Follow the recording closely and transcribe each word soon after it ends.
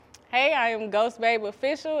Hey, I am Ghostbabe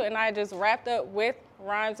Official, and I just wrapped up with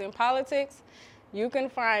Rhymes in Politics. You can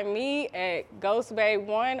find me at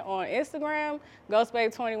Ghostbabe1 on Instagram,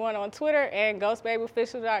 Ghostbabe21 on Twitter, and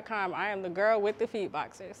GhostbabeOfficial.com. I am the girl with the feet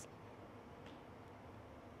boxers.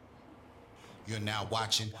 You're now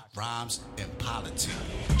watching Rhymes in Politics.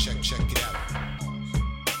 Check it out.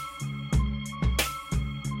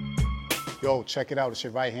 Yo, check it out. It's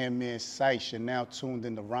your right-hand man, Sice. You're now tuned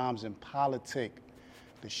into Rhymes in Politics,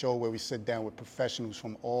 the show where we sit down with professionals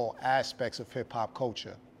from all aspects of hip-hop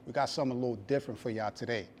culture. We got something a little different for y'all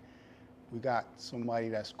today. We got somebody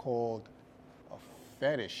that's called a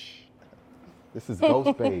fetish. This is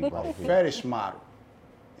Ghostbabe right here. Fetish model.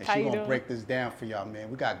 And How she you gonna doing? break this down for y'all,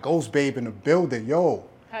 man. We got Ghostbabe in the building, yo.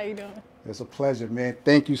 How you doing? It's a pleasure, man.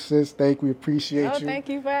 Thank you, sis. We appreciate you. Thank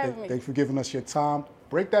you for having me. Thank you for giving us your time.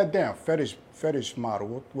 Break that down, fetish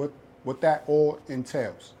model. What that all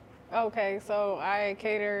entails. Okay, so I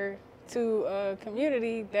cater to a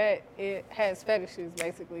community that it has fetishes,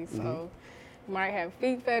 basically. So you might have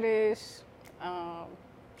feet fetish,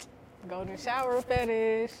 golden shower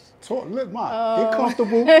fetish. Talk, look, Ma, get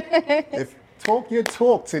comfortable. Talk your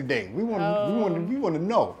talk today. We want to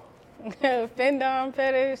know. Fendom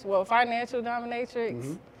fetish, well, financial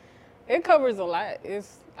dominatrix. It covers a lot.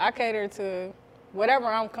 I cater to whatever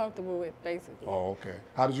I'm comfortable with, basically. Oh, okay.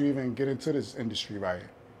 How did you even get into this industry right here?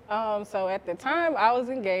 So at the time, I was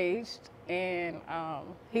engaged, and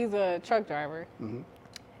he's a truck driver,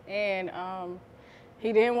 and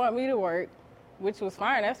he didn't want me to work, which was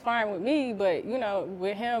fine. That's fine with me, but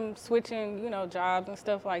with him switching, jobs and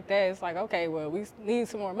stuff like that, it's like, okay, well, we need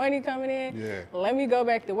some more money coming in. Yeah. Let me go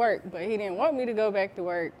back to work. But he didn't want me to go back to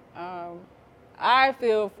work. I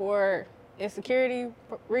feel for insecurity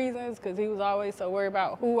reasons, because he was always so worried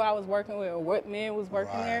about who I was working with or what men was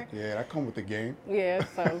working there. Yeah, that come with the game. Yeah,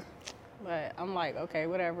 so, but I'm like, okay,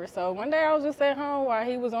 whatever. So one day I was just at home while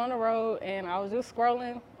he was on the road, and I was just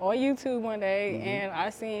scrolling on YouTube one day, and I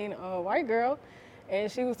seen a white girl,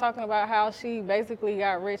 and she was talking about how she basically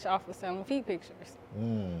got rich off of selling feet pictures.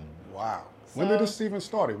 Wow. When did this even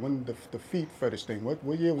started? When the feet fetish thing?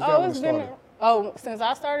 What year was that when it started? Since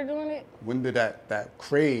I started doing it? When did that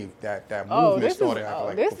crave, that movement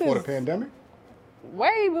started? Before the pandemic?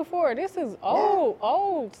 Way before. This is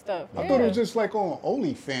old stuff. I thought it was just like on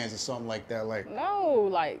OnlyFans or something like that. Like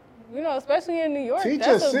no, especially in New York. Teach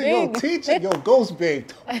that's us, a big, teach it,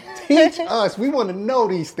 Ghostbabe. Teach us. We want to know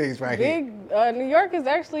these things right here. New York is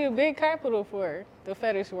actually a big capital for the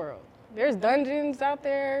fetish world. There's dungeons out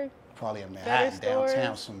there. Probably in Manhattan,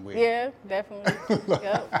 downtown somewhere. Yeah, definitely.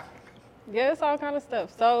 Yep. Yeah, it's all kind of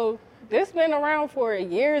stuff. So this been around for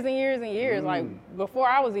years and years and years, like before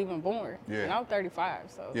I was even born. Yeah. And I'm 35,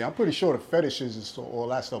 so. Yeah, I'm pretty sure the fetishes and all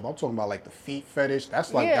that stuff. I'm talking about like the feet fetish.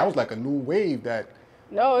 That's like that was like a new wave that.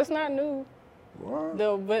 No, it's not new. What?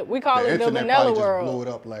 But we call it the internet vanilla probably world. just blew it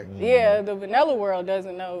up like. Yeah, the vanilla world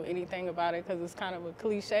doesn't know anything about it because it's kind of a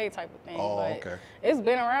cliche type of thing. Oh, but okay. It's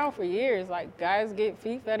been around for years. Like guys get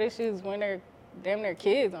feet fetishes when they're damn near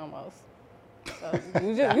kids almost. So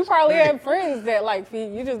you probably have friends that like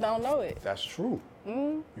feet. You just don't know it. That's true.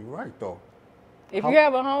 You're right though. If you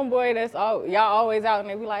have a homeboy that's y'all always out and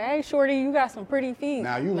they be like, hey, shorty, you got some pretty feet.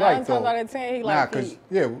 Now you 9 right times though. out of 10, he Nah, like cause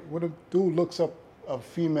feet. when a dude looks up a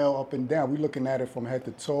female up and down, we looking at it from head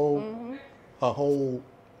to toe. Her whole,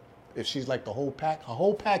 if she's like the whole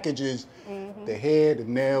package is the hair, the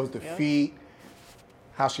nails, the feet,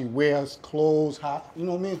 how she wears clothes, how you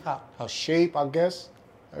know what I mean, her shape. I guess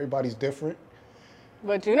everybody's different.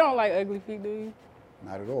 But you don't like ugly feet, do you?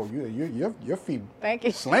 Not at all. Your feet Thank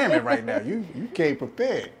you. slamming right now. You came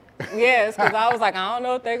prepared. Yes, because I was like, I don't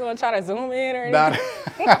know if they're going to try to zoom in or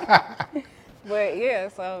anything. But yeah,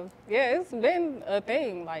 it's been a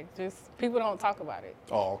thing. Like, just people don't talk about it.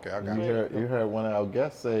 Oh, okay, I got You you. heard one of our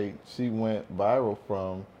guests say she went viral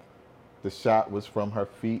from the shot was from her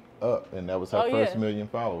feet up, and that was her first million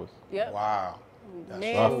followers. Yep. Wow.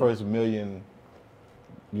 Men, Our first million,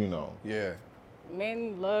 Yeah.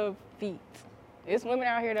 men love feet. It's women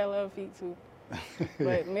out here that love feet too.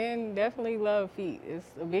 But men definitely love feet. It's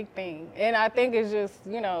a big thing. And I think it's just,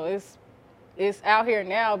 it's out here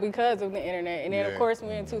now because of the internet. And then, of course,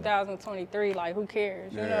 we're in 2023. Like, who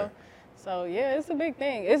cares, you know? So, yeah, it's a big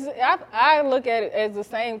thing. I look at it as the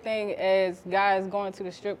same thing as guys going to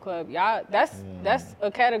the strip club. Y'all, that's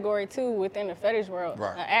a category, too, within the fetish world,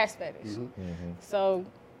 Right. an ass fetish. So,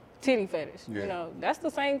 titty fetish, that's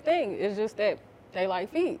the same thing. It's just that they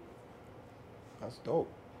like feet. That's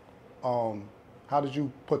dope. How did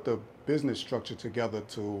you put the business structure together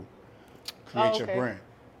to create your brand?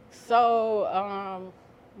 So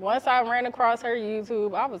once I ran across her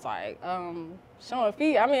YouTube, I was like, showing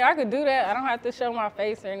feet. I mean, I could do that. I don't have to show my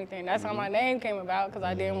face or anything. That's how my name came about, because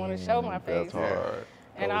I didn't want to show my face. That's hard.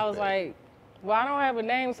 And I was like, well, I don't have a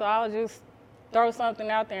name, so I'll just throw something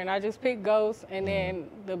out there. And I just picked Ghost. And then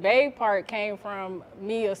the babe part came from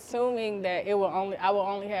me assuming that I will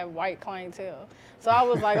only have white clientele. So I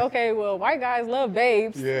was like, okay, well, white guys love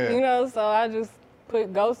babes, you know, so I just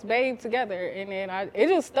put Ghostbabe together, and then it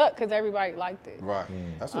just stuck because everybody liked it. Right.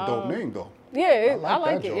 That's a dope name, though. Yeah, I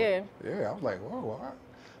like it, Yeah, I was like, whoa, all right.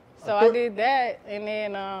 So I did that, and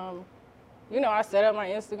then, you know, I set up my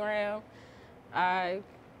Instagram. I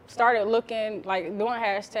started looking, like, doing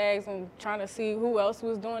hashtags and trying to see who else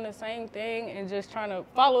was doing the same thing and just trying to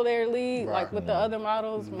follow their lead, like with the other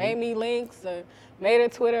models, made me links, made a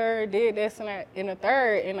Twitter, did this and that and the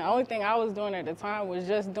third. And the only thing I was doing at the time was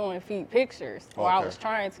just doing feet pictures, or I was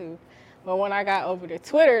trying to. But when I got over to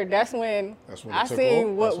Twitter, that's when I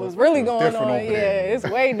seen what was really going on. Yeah, it's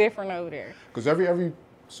way different over there. Because every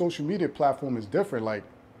social media platform is different. Like,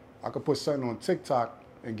 I could put something on TikTok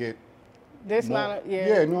and get this amount of, you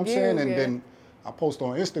know what I'm saying? And then I post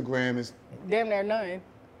on Instagram, it's damn near none.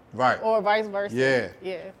 Right. Or vice versa. Yeah.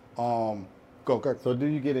 Yeah. Go. So do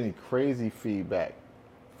you get any crazy feedback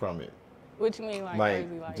from it? What you mean, like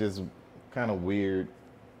crazy? Like just kind of weird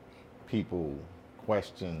people,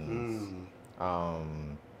 questions,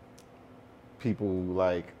 people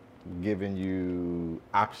like giving you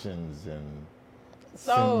options and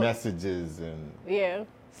send messages and yeah.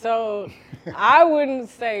 So I wouldn't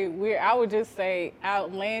say weird. I would just say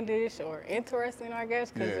outlandish or interesting, I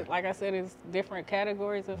guess, because like I said, it's different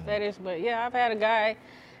categories of fetish. But yeah, I've had a guy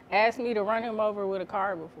ask me to run him over with a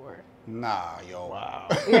car before. Nah, yo. wow.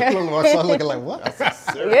 Yeah. So I'm looking like, what?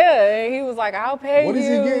 Yeah, and he was like, I'll pay you. What is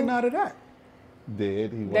he getting out of that?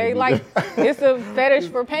 Dead. They like, it's a fetish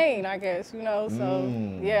for pain, I guess, you know. So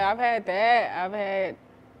yeah, I've had that. I've had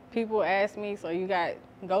people ask me, so you got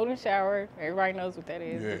golden shower, everybody knows what that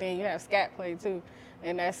is. But then you have scat play too,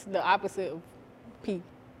 and that's the opposite of pee,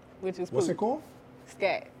 which is poop. What's it called?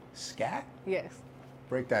 Scat. Scat? Yes.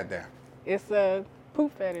 Break that down. It's a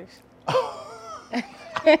poop fetish.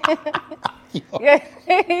 Yeah,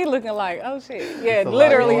 he looking like, oh shit. Yeah,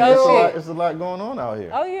 literally, oh shit. It's a lot going on out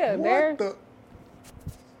here. Oh yeah,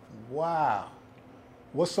 Wow.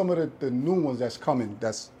 What's some of the new ones that's coming,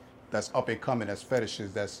 that's up and coming, that's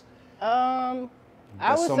fetishes, that some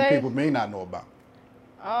people may not know about?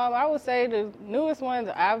 I would say the newest ones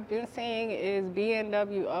I've been seeing is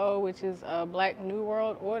BNWO, which is Black New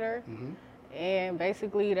World Order. And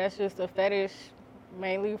basically that's just a fetish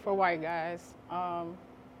mainly for white guys.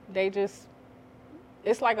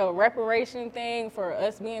 It's like a reparation thing for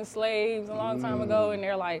us being slaves a long time ago, and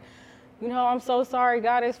they're like, you know, I'm so sorry,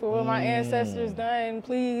 Goddess, for what my ancestors done.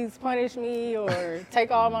 Please punish me or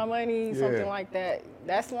take all my money, something like that.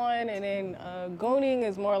 That's one. And then gooning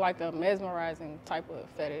is more like a mesmerizing type of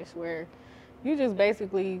fetish where you just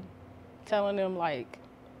basically telling them like,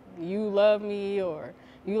 you love me or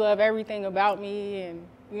you love everything about me, and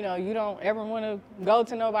you know, you don't ever want to go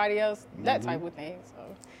to nobody else, that type of thing. So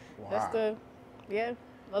that's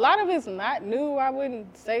a lot of it's not new. I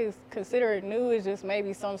wouldn't say consider it new. It's just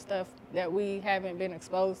maybe some stuff that we haven't been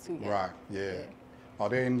exposed to yet. Right, yeah. Are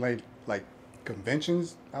there any like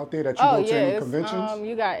conventions out there that you go to any conventions?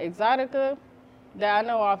 You got Exotica that I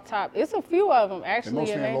know off top. It's a few of them actually.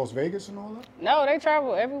 They're mostly in Las Vegas and all that? No, they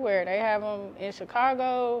travel everywhere. They have them in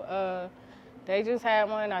Chicago. They just had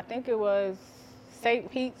one, I think it was St.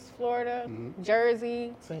 Pete's, Florida,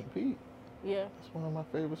 Jersey. St. Pete? Yeah. That's one of my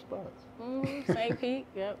favorite spots. St. Pete,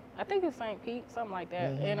 yep. I think it's St. Pete, something like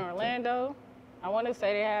that. In Orlando. I want to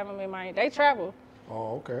say they have them in Miami. They travel.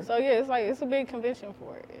 Oh, okay. So yeah, it's a big convention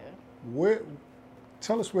for it, yeah.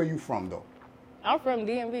 Tell us where you from, though. I'm from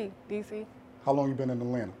DMV, DC. How long you been in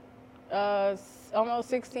Atlanta? Almost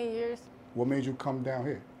 16 years. What made you come down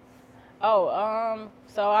here?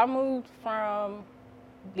 So I moved from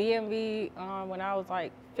DMV when I was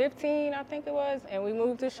like 15, I think it was, and we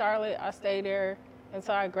moved to Charlotte. I stayed there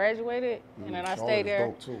until I graduated, and then I stayed there.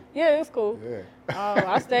 Dope too. Yeah, it's cool. Yeah.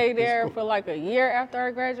 I stayed there for like a year after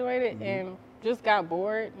I graduated, and just got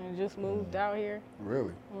bored and just moved out here.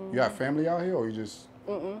 Really? You got family out here, or you just?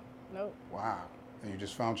 Nope. Wow. And you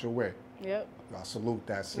just found your way. Yep. I salute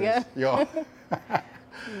that, sis. Yeah. Yo.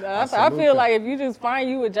 I feel like if you just find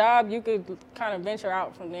you a job, you could kind of venture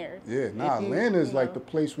out from there. Yeah, Atlanta is like the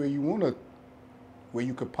place where you where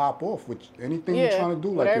you could pop off with anything you're trying to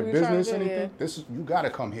do, like your business, anything. You gotta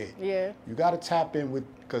come here. Yeah. You gotta tap in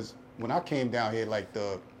because when I came down here, like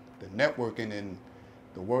the networking and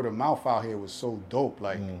the word of mouth out here was so dope.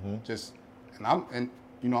 Like I'm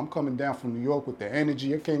coming down from New York with the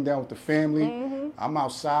energy. I came down with the family. I'm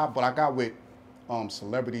outside, but I got with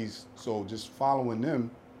celebrities. So just following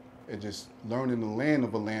them and just learning the land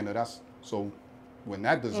of Atlanta. So when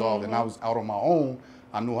that dissolved and I was out on my own,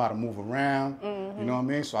 I knew how to move around. You know what I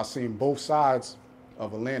mean? So I seen both sides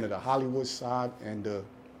of Atlanta, the Hollywood side and the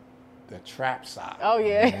trap side. Oh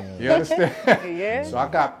yeah. You understand? Yeah. So I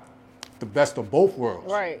got the best of both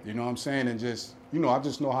worlds. Right. You know what I'm saying? And just, I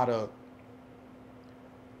just know how to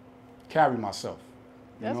carry myself.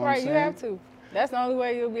 That's know what right. I'm You saying? have to. That's the only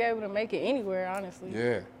way you'll be able to make it anywhere, honestly.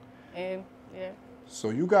 Yeah. And yeah. So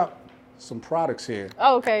you got some products here.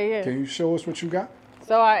 Oh, okay. Yeah. Can you show us what you got?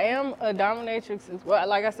 So I am a dominatrix as well.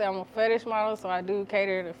 Like I said, I'm a fetish model, so I do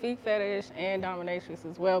cater to feet fetish and dominatrix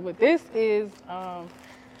as well. But this is,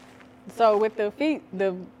 so with the feet,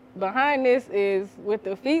 behind this is with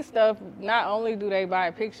the feet stuff, not only do they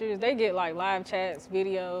buy pictures, they get like live chats,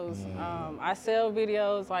 videos. I sell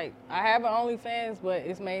videos, like I have an OnlyFans, but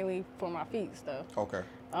it's mainly for my feet stuff. Okay.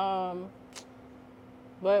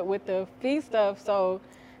 But with the feet stuff, so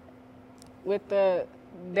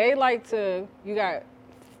they like to, you got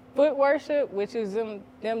foot worship, which is them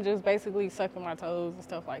just basically sucking my toes and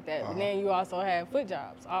stuff like that. And then you also have foot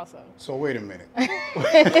jobs also. So wait a minute.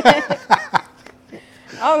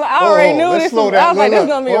 I already knew this was, I was like, this is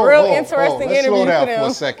going to be a real interesting Let's interview slow down for for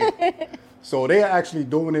them. a second. So they're actually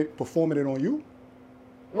performing it on you?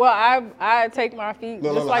 Well, I take my feet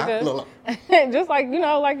just like just like,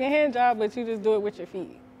 like a hand job, but you just do it with your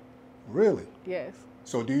feet. Really? Yes.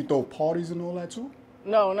 So do you throw parties and all that too?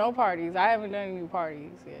 No parties. I haven't done any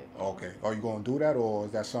parties yet. Okay. Are you going to do that, or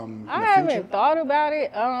is that something in the I future? haven't thought about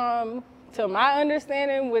it. To my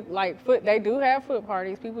understanding, with like they do have foot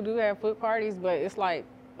parties. People do have foot parties, but it's like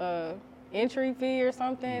entry fee or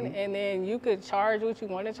something, and then you could charge what you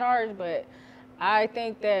want to charge. But I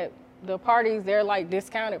think that the parties, they're like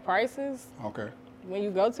discounted prices. Okay. When you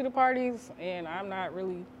go to the parties, and I'm not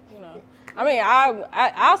really, I mean,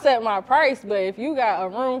 I'll set my price, but if you got a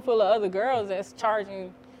room full of other girls that's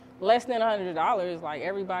charging less than $100, like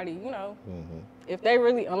everybody, if they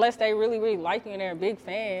really, unless they really, really like you and they're a big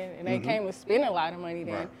fan and they came to spend a lot of money,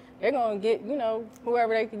 then they're going to get,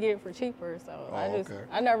 whoever they could get for cheaper. So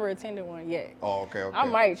I never attended one yet. Oh, okay. I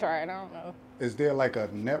might try it. I don't know. Is there like a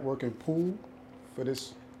networking pool for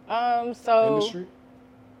this so industry?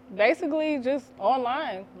 Basically just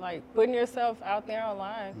online, like putting yourself out there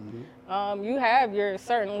online. You have your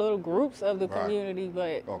certain little groups of the community,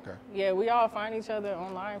 but yeah, we all find each other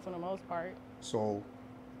online for the most part. So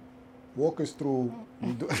walk us through.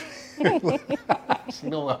 She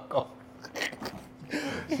know where I'm going.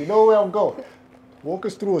 She know where I'm going. Walk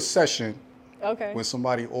us through a session when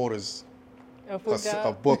somebody orders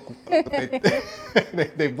a book.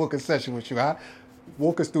 They book a session with you.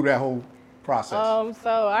 Walk us through that whole process.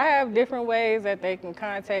 So I have different ways that they can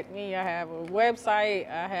contact me. I have a website,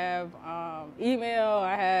 I have email,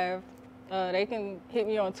 I have, they can hit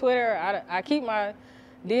me on Twitter. I keep my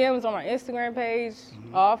DMs on my Instagram page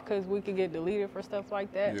off because we could get deleted for stuff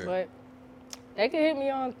like that. Yeah. But they can hit me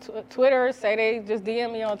on Twitter, say they just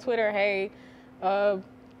DM me on Twitter, hey, can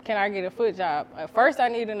I get a foot job? First, I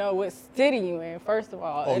need to know what city you in, first of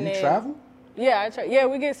all. Oh, and you then, travel? Yeah,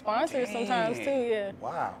 we get sponsors sometimes too, yeah.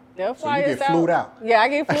 Wow. They'll So fly you us get flued out? Yeah, I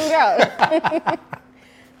get flued out.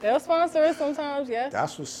 They'll sponsor us sometimes, yeah.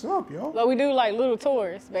 That's what's up, yo. But we do like little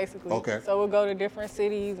tours, basically. Okay. So we'll go to different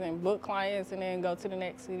cities and book clients and then go to the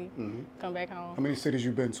next city, come back home. How many cities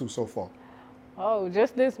you been to so far? Oh,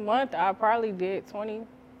 just this month, I probably did 20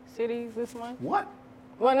 cities this month. What?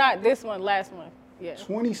 Well, not this month, last month, yeah.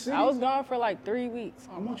 20 cities? I was gone for like 3 weeks.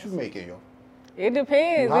 How much you making, yo? It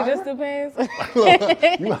depends. You It just higher? depends.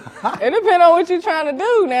 You It depends on what you're trying to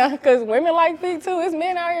do now, because women like feet too. It's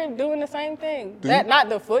men out here doing the same thing. Not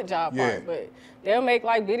the foot job part, but they'll make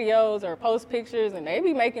like videos or post pictures, and they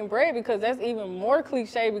be making bread because that's even more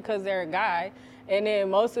cliche because they're a guy. And then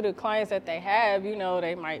most of the clients that they have,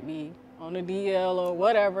 they might be on the DL or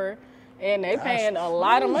whatever, and they paying a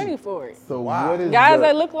lot of money for it. So what is Guys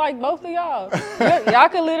that look like both of y'all. Y'all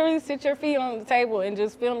could literally sit your feet on the table and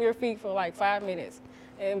just film your feet for like 5 minutes,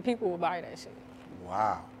 and people will buy that shit.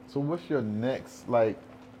 Wow. So what's your next, the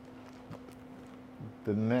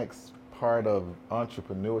next part of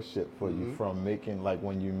entrepreneurship for you from making, like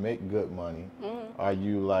when you make good money, are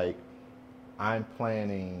you like, I'm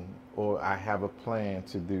planning or I have a plan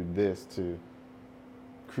to do this to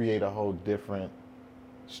create a whole different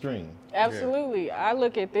stream? Absolutely. I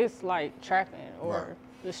look at this like trapping or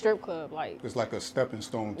the strip club. Like It's like a stepping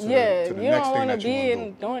stone to, yeah, to the you next don't thing want that to you be want to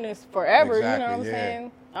in do. doing this forever. Exactly, You know what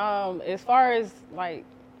I'm saying? As far as like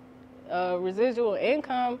residual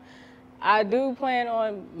income, I do plan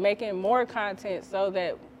on making more content so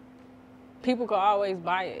that people can always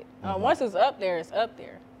buy it. Once it's up there, it's up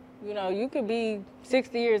there. You know, you could be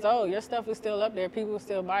 60 years old, your stuff is still up there, people will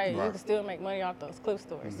still buy it, Right. you can still make money off those clip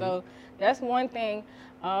stores. So that's one thing.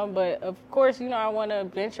 But of course, you know, I want to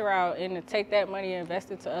venture out and to take that money and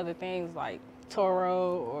invest it to other things like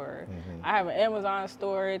Toro, or I have an Amazon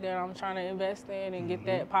store that I'm trying to invest in and get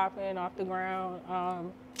that popping off the ground.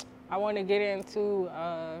 I want to get into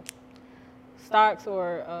stocks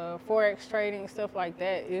or Forex trading, stuff like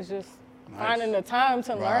that. It's just finding the time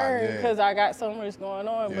to learn because I got so much going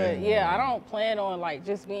on. But I don't plan on like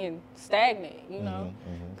just being stagnant, you know,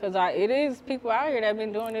 because it is people out here that have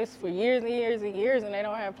been doing this for years and years and years, and they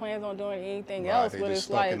don't have plans on doing anything else. They But just it's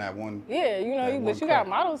stuck like, in that one. yeah, you know, but you got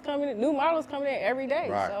models coming in, new models coming in every day.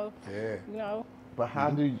 Right. So, you know. But how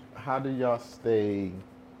do y'all stay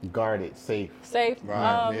guarded, safe? Safe.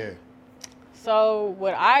 Right. So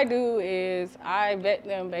what I do is I vet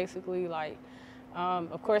them basically like,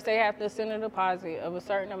 of course they have to send a deposit of a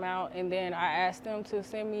certain amount, and then I ask them to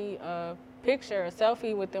send me a picture, a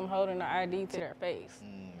selfie with them holding the ID to their face.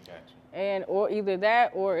 Gotcha. And or either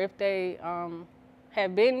that, or if they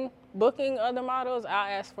have been booking other models, I'll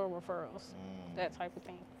ask for referrals, that type of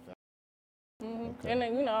thing. Okay. And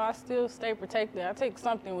then, you know, I still stay protected. I take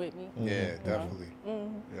something with me. Yeah, definitely.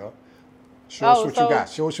 Yep. Show us what you got.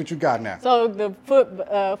 Show us what you got now. So the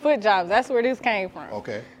foot jobs, that's where this came from.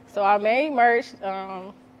 Okay. So I made merch.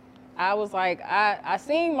 I was like, I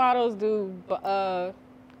seen models do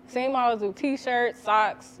T-shirts,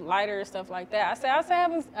 socks, lighters, stuff like that.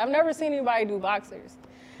 I've never seen anybody do boxers.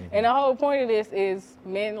 And the whole point of this is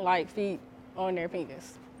men like feet on their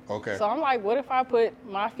penis. Okay. So I'm like, what if I put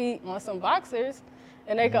my feet on some boxers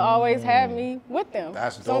and they could always have me with them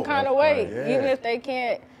some kind of way, even if they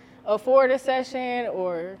can't afford a session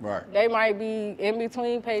or they might be in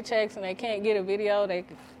between paychecks and they can't get a video, they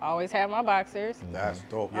could always have my boxers. That's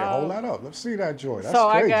dope. Yeah, hold that up. Let's see that joy. That's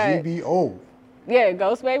so great. I got, GBO. Yeah,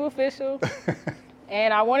 Ghostbabe official.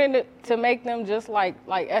 And I wanted to make them just like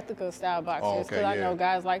Ethica style boxers because I know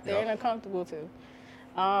guys like that and they're comfortable too.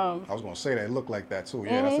 I was gonna say that it looked like that too.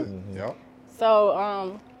 Yeah, that's it. Yep.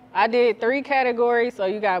 So I did 3 categories. So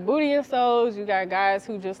you got booty and soles, you got guys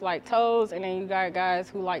who just like toes, and then you got guys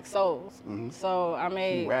who like soles. So I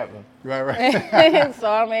made right.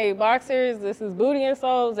 So I made boxers. This is booty and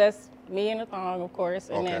soles. That's me in the thong, of course,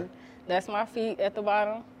 and then that's my feet at the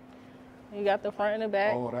bottom. You got the front and the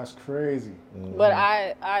back. Oh, that's crazy. But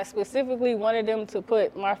I specifically wanted them to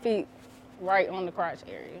put my feet right on the crotch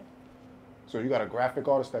area. So you got a graphic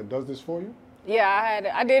artist that does this for you? Yeah,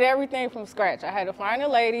 I did everything from scratch. I had to find a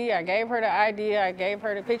lady. I gave her the idea. I gave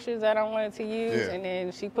her the pictures that I wanted to use, and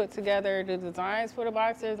then she put together the designs for the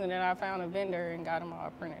boxers, and then I found a vendor and got them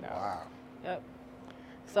all printed out. Wow. Yep.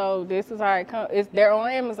 So this is how it comes. They're on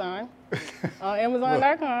Amazon, on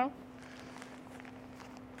Amazon.com.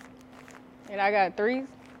 And I got three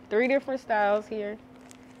different styles here.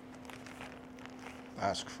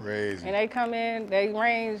 That's crazy. And they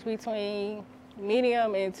range between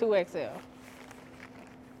medium and 2XL.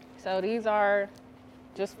 So these are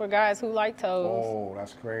just for guys who like toes. Oh,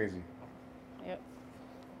 that's crazy. Yep.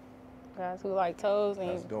 Guys who like toes, and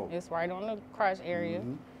That's dope. It's right on the crotch area.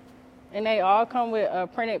 And they all come with a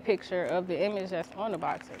printed picture of the image that's on the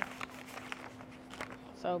boxer.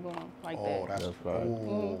 So boom, like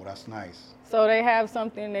that. That's nice. So they have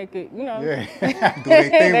something they could, you know. Yeah. Do they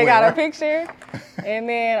think they got right? a picture. And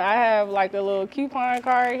then I have like a little coupon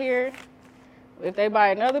card here. If they buy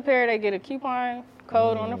another pair, they get a coupon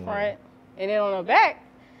code on the front. And then on the back,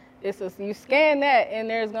 you scan that, and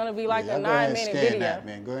there's going to be like a 9-minute video. That,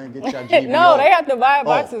 man. Go ahead and get your GBO. No, they have to buy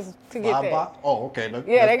boxes to get that. Okay. Let's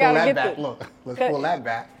they got to get back. the, Look, let's pull that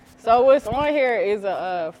back. So what's on here is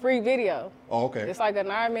a free video. Oh, okay. It's like a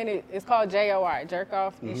 9-minute, it's called JOI, Jerk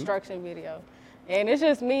Off Instruction Video. And it's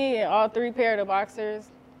just me and all 3 pair of the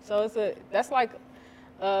boxers. So that's like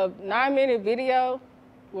a 9-minute video,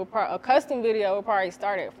 a custom video will probably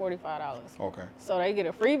start at $45. Okay. So they get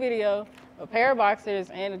a free video, a pair of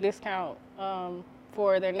boxers, and a discount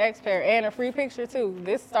for their next pair, and a free picture too.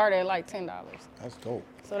 This started at like $10. That's dope.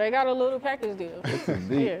 So they got a little package deal.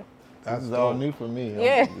 Yeah. That's this is all new for me.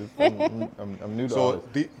 Yeah. I'm new to all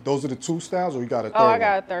this. So those are the 2 styles, or you got a third Oh, I one?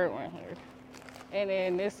 got a third one here. And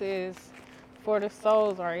then this is for the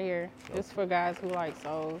soles right here. This is for guys who like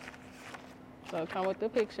soles. So come with the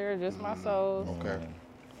picture, just my soles. Okay.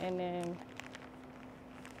 And then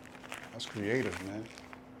That's creative, man.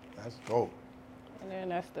 That's dope. And then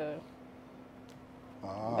that's the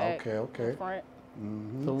Ah, back, okay. the front.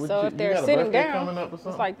 So, So if you they're got a sitting birthday down, coming up or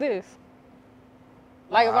something? it's like this.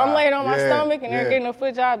 Like if I'm laying on my stomach and they're yeah. getting a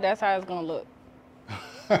foot job, that's how it's gonna look.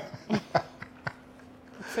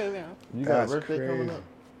 to them. You got a That's birthday coming crazy.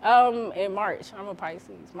 up? In March. I'm a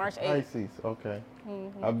Pisces. March 8th. Pisces, okay.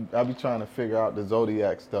 I'll be trying to figure out the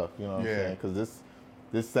zodiac stuff, you know what Yeah. I'm saying? Because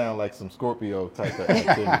this sounds like some Scorpio type of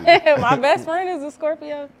activity. My best friend is a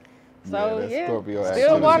Scorpio. So, that's yeah. Scorpio Still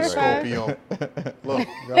activity water right signs. Scorpio. Look,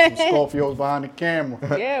 we got some Scorpios behind the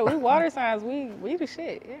camera. Yeah, we water signs. We the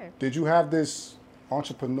shit, yeah. Did you have this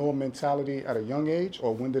entrepreneur mentality at a young age,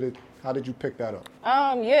 or how did you pick that up?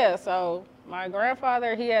 Yeah, so my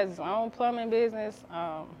grandfather, he has his own plumbing business.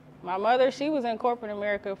 My mother, she was in corporate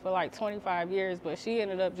America for like 25 years, but she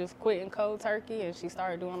ended up just quitting cold turkey and she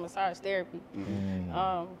started doing massage therapy.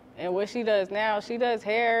 And what she does now, she does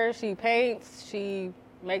hair, she paints, she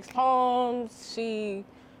makes poems,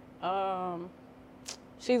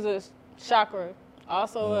 she's a chakra,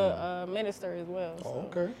 also a minister as well. Oh, So,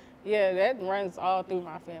 okay. yeah, that runs all through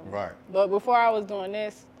my family. Right. But before I was doing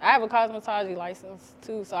this, I have a cosmetology license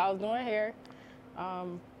too, so I was doing hair.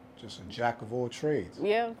 Just a jack of all trades.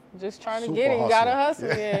 Yeah, just trying to Super get it. You gotta hustler.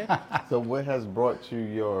 hustle, yeah. So what has brought you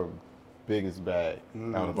your biggest bag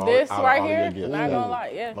out of all, This out of right all here, your gifts? not gonna lie,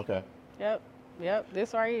 yeah. Okay. Yep,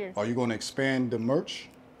 this right here. Are you going to expand the merch?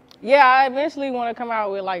 Yeah, I eventually want to come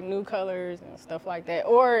out with like new colors and stuff like that,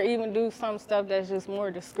 or even do some stuff that's just more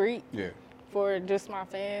discreet Yeah. for just my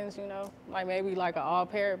fans, you know, like maybe like an all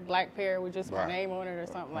pair, black pair with just my Right. name on it or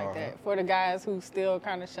something like Uh-huh. that. For the guys who still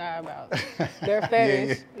kind of shy about their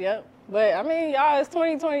fetish. Yep. But I mean, y'all, it's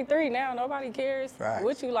 2023 now. Nobody cares Facts.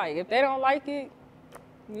 what you like. If they don't like it,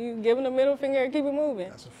 you give them the middle finger and keep it moving.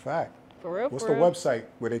 That's a fact. For real. What's for the real. website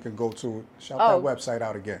where they can go to? Shout Oh. that website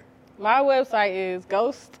out again. My website is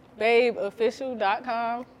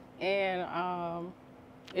ghostbabeofficial.com, and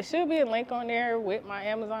it should be a link on there with my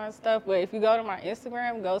Amazon stuff. But if you go to my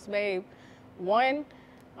Instagram, ghostbabe1,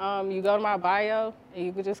 you go to my bio, and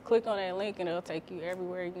you can just click on that link, and it'll take you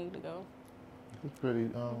everywhere you need to go. It's pretty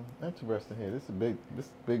interesting here. This is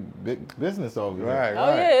big business over here. Right,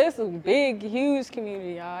 Oh yeah, it's a big, huge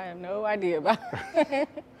community. I have no idea about it.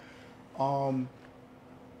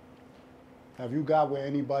 Have you got with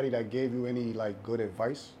anybody that gave you any like good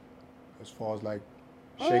advice as far as like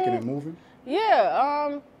shaking and moving?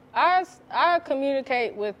 Yeah, I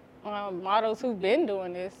communicate with models who've been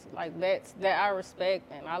doing this, like vets that I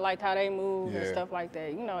respect, and I like how they move and Yeah. stuff like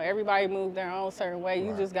that. You know, everybody moves their own certain way.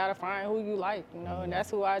 You Right. just gotta find who you like, you know, and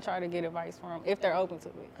that's who I try to get advice from if they're open to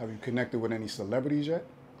it. Have you connected with any celebrities yet?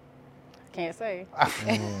 Can't say.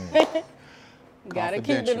 You gotta keep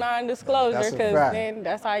the Confidential. non-disclosure That's a because fact. then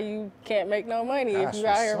that's how you can't make no money That's if you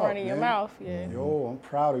out here what's up, running your man. mouth. Yeah. Yo, I'm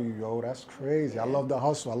proud of you, yo. That's crazy. I love the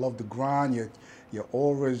hustle. I love the grind. Your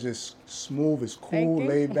aura is just smooth. It's cool, Thank you.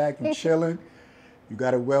 laid back, and chilling. You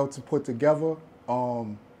got it well to put together.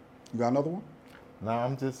 You got another one? Now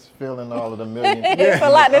I'm just feeling all of the millions. It's a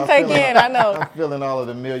lot to I'm take feeling- in, I know. I'm feeling all of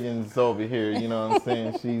the millions over here. You know what I'm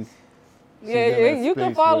saying? She's Yeah, in that you can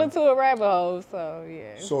space fall where- into a rabbit hole, so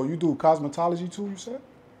yeah. So you do cosmetology too, you said?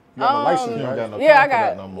 You have a license, You don't right? got no Yeah, I time for got.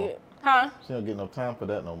 that no more. Huh? She don't get no time for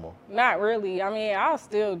that no more. Not really. I mean, I'll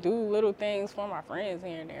still do little things for my friends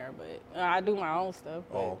here and there, but I do my own stuff.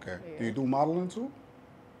 But, Oh, okay. yeah. Do you do modeling too?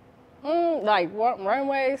 Like what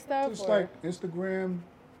runway stuff? Just or like Instagram,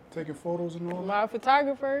 taking photos and all that? my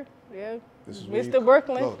photographer, yeah. This is where Mr. you-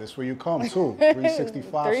 Brooklyn. Look, this is where you come to. 365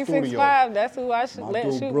 Studio. 365. That's who I should My let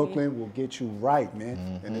dude shoot Brooklyn me. will get you right,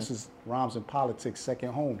 man. And this is Rhymes and Politics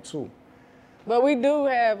second home too. But we do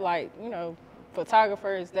have like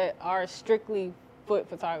photographers that are strictly foot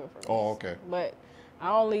photographers. Oh, okay. But I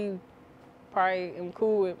only probably am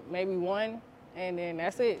cool with maybe one, and then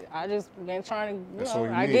that's it. I just been trying to, That's all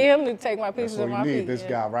you I need. get him to take my That's pictures all of you my need. feet. This yeah.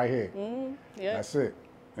 guy right here. Yeah. That's it.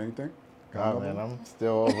 Anything? Got Oh, another man, one? I'm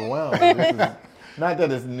still overwhelmed. This is, not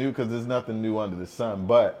that it's new, because there's nothing new under the sun,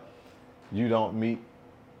 but you don't meet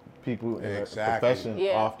people in Exactly. a profession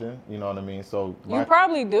Yeah. often. You know what I mean? So You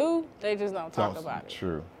probably do. They just don't talk sounds about it.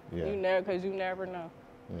 True. Yeah. Because you never know.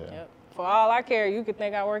 Yeah. Yep. For all I care, you could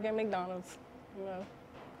think I work at McDonald's.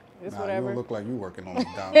 It's Nah, you whatever. don't look like you working on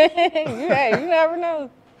McDonald's. you never know.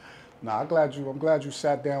 Nah, I'm glad you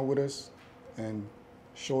sat down with us and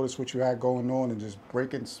showed us what you had going on and just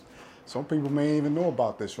breaking. Some people may even know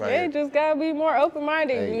about this right Yeah, here. you just gotta be more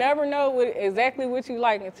open-minded. Hey. You never know exactly what you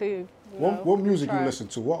like until you know, What music try. you listen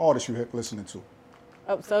to? What artists you listening to?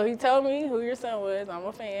 So he told me who your son was. I'm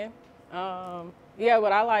a fan. Yeah,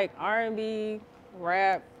 but I like R&B,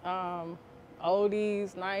 rap,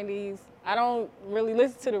 oldies, 90s. I don't really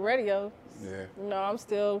listen to the radio. Yeah. I'm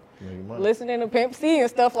still Making money. listening to Pimp C and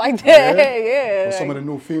stuff like that. Yeah. What's some of the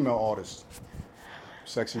new female artists?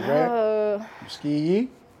 Sexy Red? Ski Yee?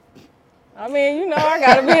 I mean, I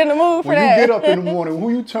gotta be in the mood for When that. you get up in the morning,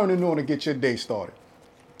 who you turning on to get your day started?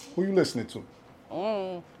 Who you listening to?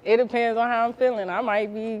 It depends on how I'm feeling. I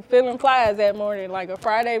might be feeling flies that morning, like a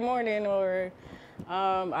Friday morning, or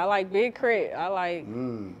I like Big Crit. I like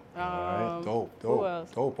who else?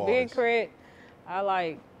 Dope Big artist. Crit. I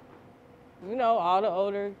like, all the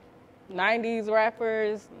older 90s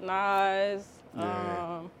rappers, Nas.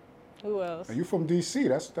 Yeah. Who else? And you from DC?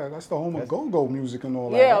 That's the home of go-go music and all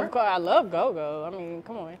that. Yeah, right? of course. I love go-go. I mean,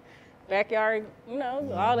 come on, backyard.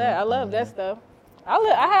 All that. I love that stuff.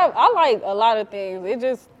 I like a lot of things. It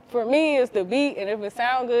just, for me, it's the beat, and if it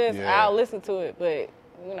sounds good, I'll listen to it. But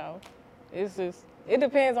it's just, it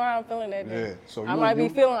depends on how I'm feeling that day. Yeah. So I might be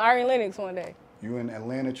feeling Iron Lennox one day. You in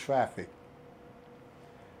Atlanta traffic.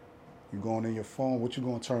 You going in your phone. What you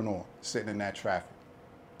gonna turn on? Sitting in that traffic.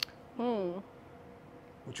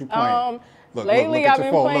 What you playing? Lately, look I've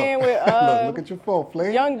been playing with look at your phone,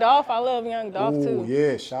 Flame. Young Dolph. I love Young Dolph too.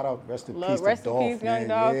 Yeah, shout out, rest in peace to Rest in Dolph, peace, Young man.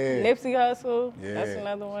 Dolph. Yeah. Nipsey Hussle. Yeah. That's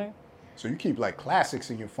another one. So you keep like classics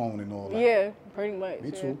in your phone and all that. Yeah, pretty much.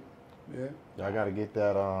 Me too. Yeah. I gotta get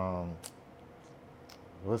that.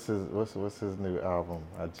 What's his new album?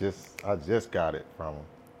 I just got it from him.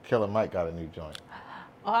 Killer Mike got a new joint.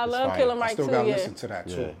 Oh, I It's love fire. Killer I Mike still too. gotta Yeah. listen to that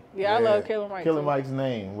too. Yeah, I love Killer Mike. Killer too. Mike's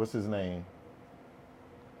name. What's his name?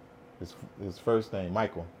 His first name,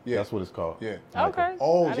 Michael. Yeah. That's what it's called. Yeah. Okay.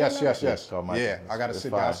 Oh, I yes, didn't know yes, that. yes. It's called Michael. Yeah, I gotta It's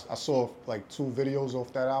sit down. fire. I saw like 2 videos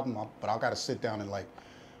off that album, but I gotta sit down and like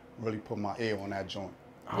really put my ear on that joint.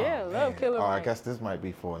 Yeah, love Killer Oh, I Mike. guess this might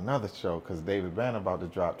be for another show because David Banner about to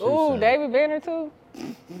drop too. Ooh, soon. David Banner too.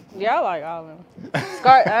 Yeah, I like all of them.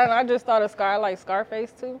 Scar. I just thought of Scar. I like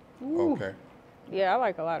Scarface too. Okay. Yeah, I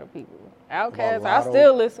like a lot of people. About Outkast. I Lotto,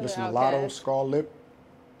 still listen to to Lotto, Outkast. Scarlett.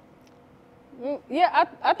 Yeah,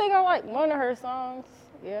 I think I like one of her songs.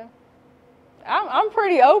 Yeah. I'm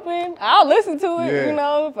pretty open. I'll listen to it.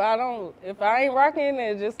 Yeah. If I ain't rocking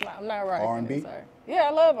it, I'm not rocking. R&B? it, sorry. Yeah,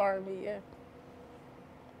 I love R&B. Yeah.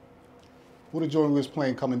 Who the joint we was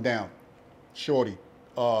playing coming down? Shorty.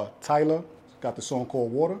 Tyler got the song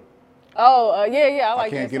called Water. Oh, yeah, I like I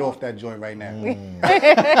can't that get song. off that joint right now.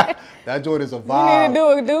 That joint is a You vibe. need to do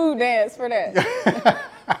a dude dance for that.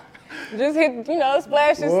 Just hit,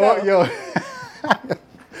 splash yourself.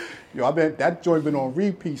 Yo, that joint been on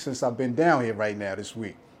repeat since I've been down here right now this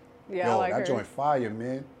week. Yeah, Yo, I like that her. joint fire,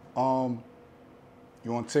 man.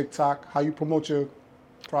 You on TikTok? How you promote your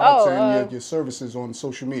products and your services on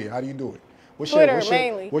social media? How do you do it? Twitter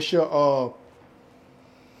mainly. What's your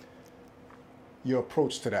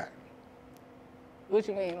approach to that? What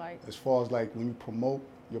you mean, like? As far as like when you promote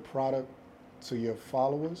your product to your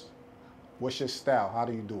followers, what's your style? How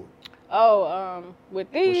do you do it? With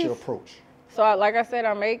these. What's your approach? So, like I said,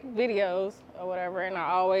 I make videos or whatever, and I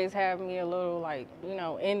always have me a little,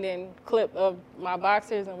 ending clip of my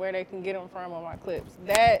boxers and where they can get them from on my clips.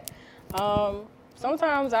 That,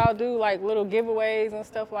 sometimes I'll do, little giveaways and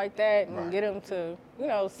stuff like that and get them to,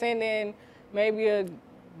 send in maybe a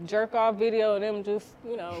jerk-off video of them just,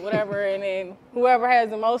 whatever, and then whoever has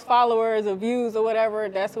the most followers or views or whatever,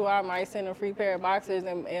 that's who I might send a free pair of boxers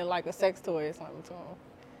and a sex toy or something to them.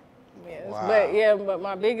 Yes. Wow. But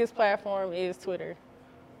my biggest platform is Twitter.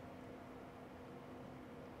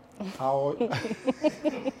 How?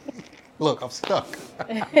 Look, I'm stuck.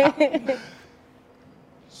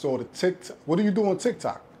 So the TikTok, what do you do on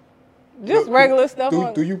TikTok? Just regular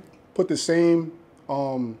stuff. Do you put the same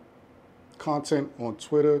content on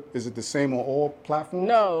Twitter? Is it the same on all platforms?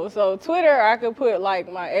 No. So Twitter, I could put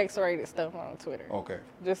my X-rated stuff on Twitter. Okay.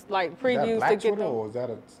 Just Is that previews Black to get Twitter, them. or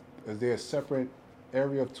is there a separate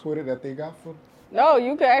area of Twitter that they got for? No,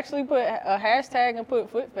 you could actually put a hashtag and put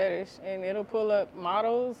foot fetish, and it'll pull up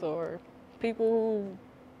models or people who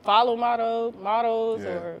follow models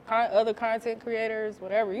or other content creators,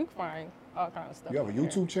 whatever. You can find all kinds of stuff. You have a on there.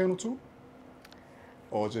 YouTube channel too,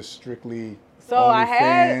 or just strictly? So I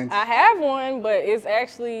OnlyFans? have one, but it's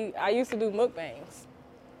actually, I used to do mukbangs.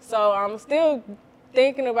 So I'm still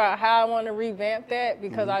thinking about how I want to revamp that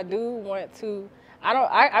because I do want to.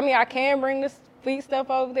 I can bring the feet stuff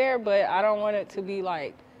over there, but I don't want it to be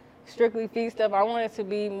strictly feet stuff. I want it to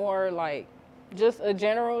be more just a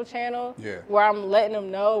general channel where I'm letting them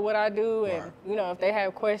know what I do, and if they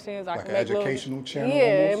have questions, I Like can an make educational channel.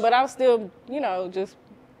 Yeah, almost? but I'm still just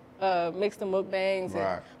mix the mukbangs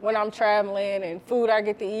and when I'm traveling and food I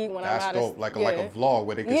get to eat when That's I'm out dope. of Like a vlog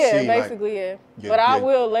where they can yeah, see. basically, yeah. But I yeah.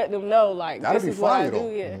 will let them know That'd this be is what I fire do.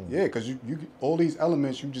 though. Yeah. Yeah, because you all these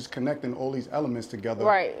elements, you just connecting all these elements together.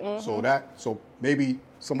 Right. So maybe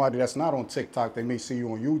somebody that's not on TikTok, they may see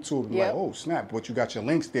you on YouTube and be like, oh snap, but you got your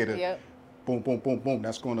links there to boom, boom, boom, boom.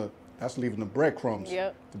 That's That's leaving the breadcrumbs.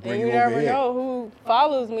 Yep. To bring And you you over never here. know who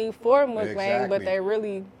follows me for mukbang, Exactly. but they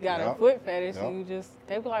really got a Yep. foot fetish, Yep. and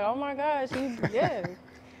they be like, oh my gosh, yeah.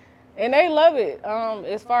 And they love it.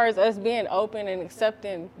 As far as us being open and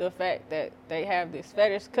accepting the fact that they have this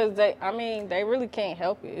fetish, because they really can't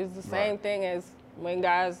help it. It's the same thing as when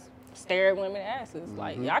guys stare at women's asses.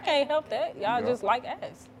 Like, y'all can't help that. Y'all just like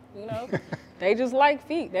ass, you know? They just like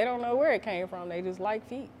feet. They don't know where it came from. They just like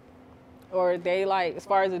feet. Or they like, as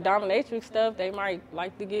far as the dominatrix stuff, they might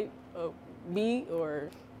like to get beat, or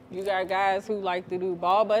you got guys who like to do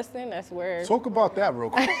ball busting. That's where. Talk about that real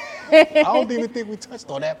quick. I don't even think we touched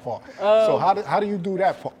on that part. So how do you do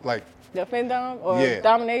that part? Like, the Fendom or yeah,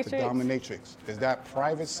 dominatrix? the dominatrix. Is that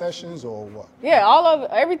private sessions or what? Yeah,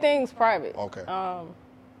 everything's private. Okay.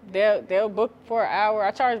 They'll book for an hour.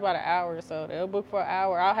 I charge about an hour, so they'll book for an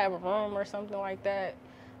hour. I'll have a room or something like that.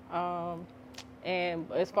 And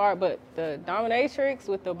but the dominatrix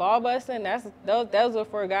with the ball busting, those are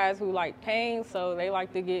for guys who like pain, so they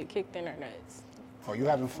like to get kicked in their nuts. Are you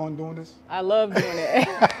having fun doing this? I love doing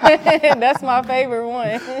it. That's my favorite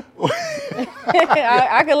one.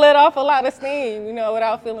 I can let off a lot of steam,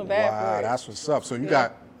 without feeling bad for Wow, it. that's what's up. So you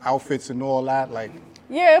got outfits and all that, like.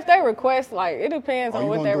 Yeah, if they request, like, it depends on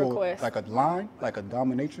what they request. Like a line, like a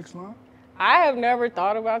dominatrix line? I have never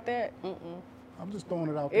thought about that. I'm just throwing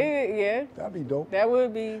it out there. Yeah. That'd be dope. That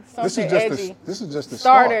would be something edgy. This is just the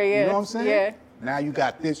Starter, start. yeah. You know what I'm saying? Yeah. Now you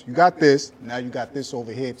got this. You got this. Now you got this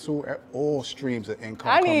over here too. All streams of income.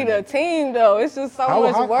 I need a team though. It's just so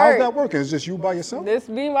much work. How's that working? It's just you by yourself? This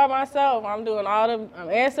be by myself. I'm doing I'm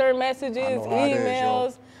answering messages,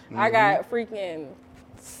 emails. I got freaking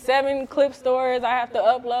 7 clip stories I have to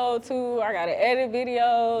upload to. I got to edit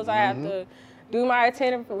videos. I have to do my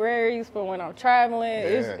itineraries for when I'm traveling.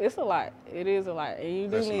 Yeah. It's a lot. It is a lot. And you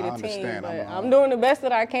do need a team. But I'm doing the best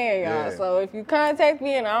that I can, y'all. Yeah. So if you contact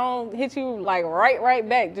me and I don't hit you like right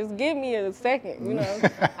back, just give me a second,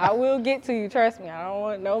 I will get to you, trust me. I don't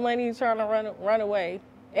want no money trying to run away.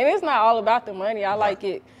 And it's not all about the money. I like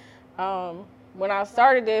it. When I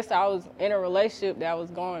started this, I was in a relationship that was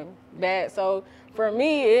going bad. So for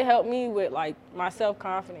me, it helped me with like my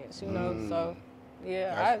self-confidence, so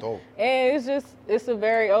yeah. That's dope. And it's a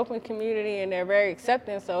very open community and they're very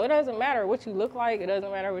accepting. So it doesn't matter what you look like. It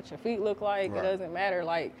doesn't matter what your feet look like. Right. It doesn't matter.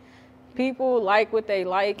 Like, people like what they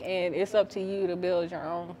like, and it's up to you to build your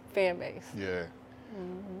own fan base. Yeah.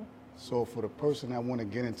 So for the person that want to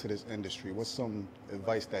get into this industry, what's some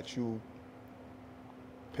advice that you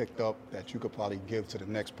picked up that you could probably give to the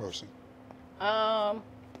next person?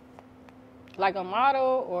 Like a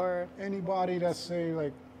model or Anybody that say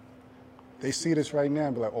like they see this right now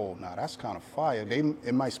and be like, oh, nah, that's kind of fire.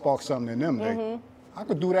 It might spark something in them. I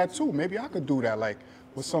could do that too. Maybe I could do that. Like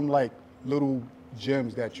with some like little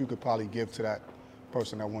gems that you could probably give to that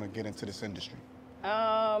person that want to get into this industry.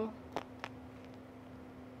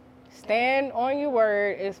 stand on your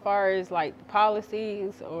word as far as like the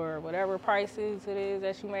policies or whatever prices it is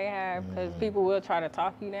that you may have, because people will try to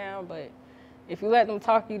talk you down, but if you let them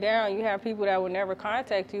talk you down, you have people that will never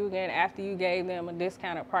contact you again after you gave them a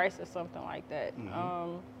discounted price or something like that.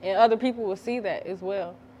 And other people will see that as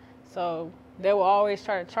well. So they will always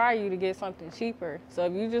try you to get something cheaper. So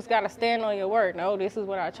if you just got to stand on your word, no, this is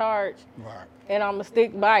what I charge, Right. and I'm going to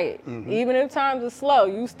stick by it. Even if times are slow,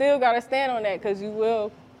 you still got to stand on that, because you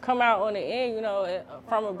will come out on the end, you know,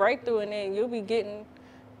 from a breakthrough, and then you'll be getting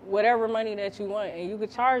whatever money that you want, and you could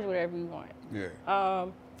charge whatever you want. Yeah.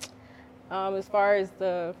 As far as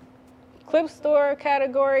the clip store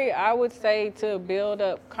category, I would say to build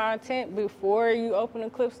up content before you open a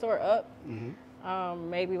clip store up.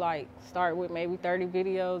 Maybe like start with maybe 30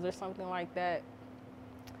 videos or something like that.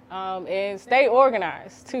 And stay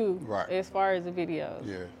organized too, Right. as far as the videos.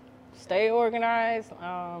 Yeah. Stay organized.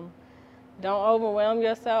 Don't overwhelm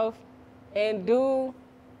yourself, and do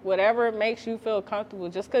whatever makes you feel comfortable.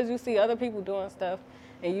 Just because you see other people doing stuff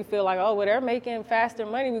and you feel like, oh, well, they're making faster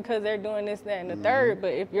money because they're doing this, that, and the third.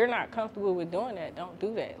 But if you're not comfortable with doing that, don't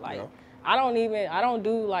do that. Like, Yeah. I don't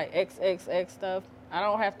do like XXX stuff. I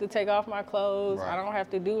don't have to take off my clothes. Right. I don't have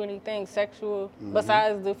to do anything sexual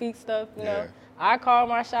besides the feet stuff, you know. Yeah. I call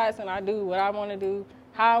my shots and I do what I want to do,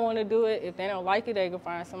 how I want to do it. If they don't like it, they can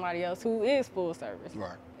find somebody else who is full service.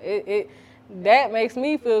 Right. That makes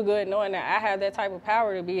me feel good knowing that I have that type of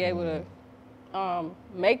power to be able to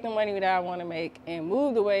make the money that I want to make and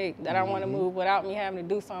move the way that I want to move without me having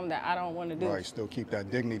to do something that I don't want to do. Right. Still keep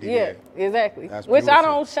that dignity Yeah, there. exactly. That's Which I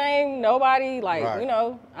beautiful. don't shame nobody. Like, Right. you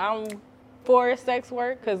know, I'm for sex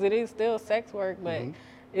work because it is still sex work, but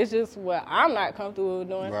it's just what I'm not comfortable with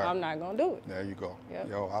doing, Right. so I'm not going to do it. There you go. Yep.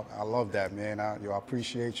 Yo, I love that, man. I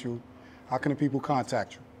appreciate you. How can the people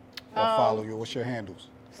contact you? or follow you? What's your handles?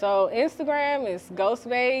 So Instagram is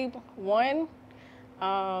Ghostbabe1.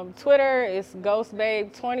 Twitter is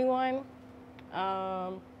Ghostbabe21.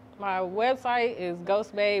 My website is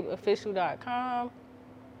ghostbabeofficial.com.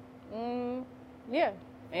 Yeah,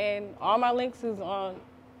 and all my links is on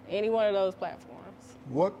any one of those platforms.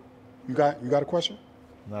 What? You got a question?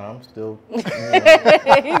 No, I'm still. he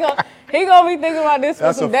gonna be thinking about this for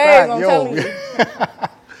That's some a days. fact, I'm yo. telling you.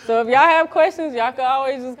 So if y'all have questions, y'all can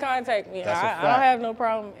always just contact me. That's a I fact. don't have no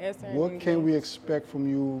problem answering. What anything. can we expect from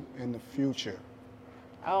you in the future?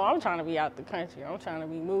 Oh, I'm trying to be out the country. I'm trying to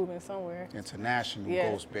be moving somewhere. International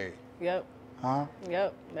Yeah. Ghostbabe. Yep. Huh?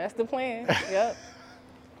 Yep. That's the plan. Yep.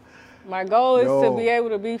 My goal is Yo. to be able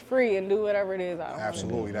to be free and do whatever it is I want.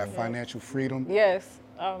 Absolutely. That financial freedom. Yes.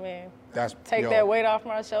 Oh man. That's Take yo, that weight off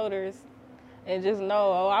my shoulders and just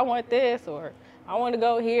know, oh, I want this, or I want to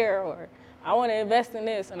go here, or I want to invest in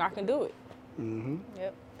this, and I can do it. Mm-hmm.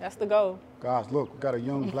 Yep. That's the goal. Guys, look, we got a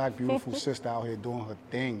young, black, beautiful sister out here doing her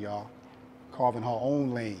thing, y'all. Carving her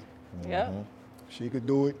own lane. Yep. She could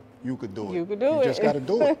do it. You could do it. You could do You it. just got to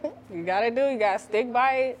do it. You got to do it. You got to stick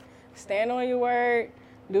by it. Stand on your word.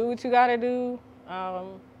 Do what you got to do.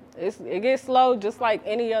 It gets slow just like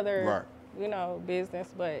any other, business,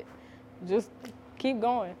 but just keep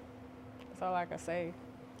going. That's all I can say.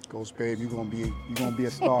 Ghostbabe, you're gonna be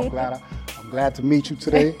a star. I'm glad to meet you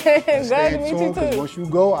today. Glad to Stay meet you tuned, 'cause too. once you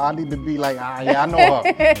go, I need to be like, yeah, I know her.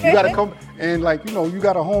 You gotta come and you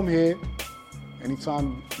got a home here.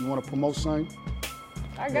 Anytime you want to promote something,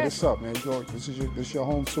 I hit got us you. up, man. This is your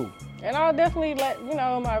home too. And I'll definitely let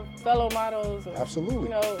my fellow models. And, Absolutely.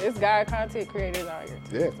 it's guy content creators out here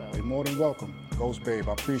too. Yeah, So. you're more than welcome. Ghostbabe,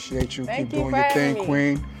 I appreciate you. Thank Keep you doing for your having thing, me.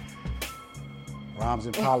 Queen. Rhymes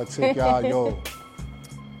and Politics, y'all. Yo,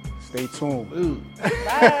 stay tuned.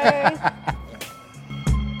 Bye.